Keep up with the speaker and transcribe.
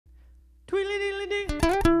Tweedly-diddly-dee,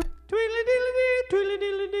 tweedly-diddly-dee,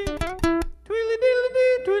 tweedly-diddly-dee,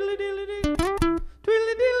 tweedly-diddly-dee, tweedly-diddly-dee,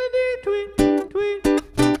 tweedly-diddly-dee, tweet, tweet,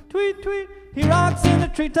 tweet, tweet. He rocks in the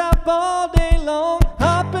treetop all day long,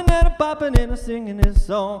 hopping and a-popping and a-singing his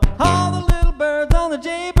song. All the little birds on the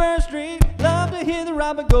jaybird street love to hear the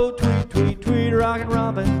robin go tweet, tweet, tweet. Rockin'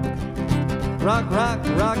 Robin, rock, rock,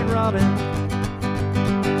 rockin' Robin.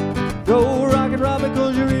 Go rockin' Robin,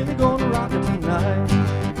 'cause you're really gonna rock it tonight.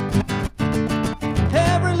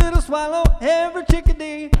 Every little swallow, every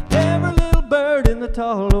chickadee, every little bird in the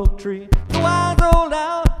tall oak tree, the wise old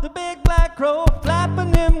owl, the big black crow,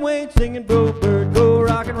 flapping them wings, singing Bro Bird, go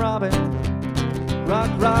rockin' Robin. Rock,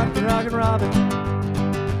 rock, rockin' Robin.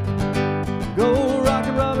 Go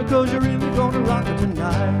rockin' Robin, 'cause you're really gonna rock it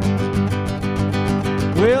tonight.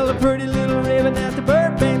 Well, the pretty little raven at the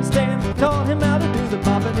bird bandstand taught him how to do the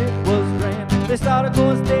bop, and it was grand. They started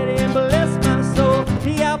going steady and bless my soul.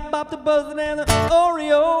 He out-bopped the buzzard and the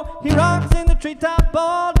Oreo. He rocks in the treetop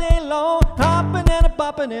all day long, hopping and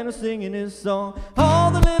a-bopping and a-singing his song.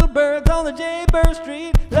 All the little birds on the jaybird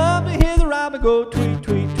street love to hear the robin go tweet,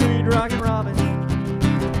 tweet, tweet. Rockin' Robin,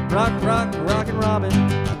 rock, rock, rockin' Robin.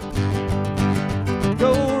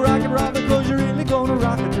 Go rockin' Robin, 'cause you're really gonna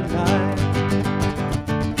rock it tonight.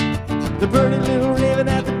 The pretty little raven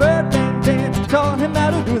at the bird bandstand taught him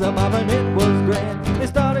how to do the bop, and it was grand. They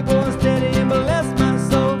started going steady and bless my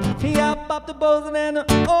soul. He out-bopped the buzzard and the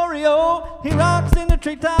Oreo. He rocks in the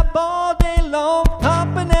treetop all day long,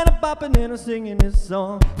 hopping and a-bopping and a-singing his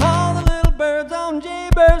song. All the little birds on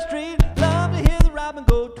Jaybird Street love to hear the robin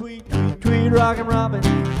go tweet, tweet, tweet. Rockin' Robin,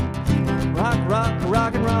 rock, rock,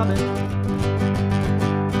 rockin' Robin.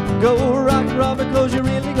 Go rockin' Robin, 'cause you're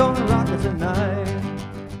really gonna rock it tonight.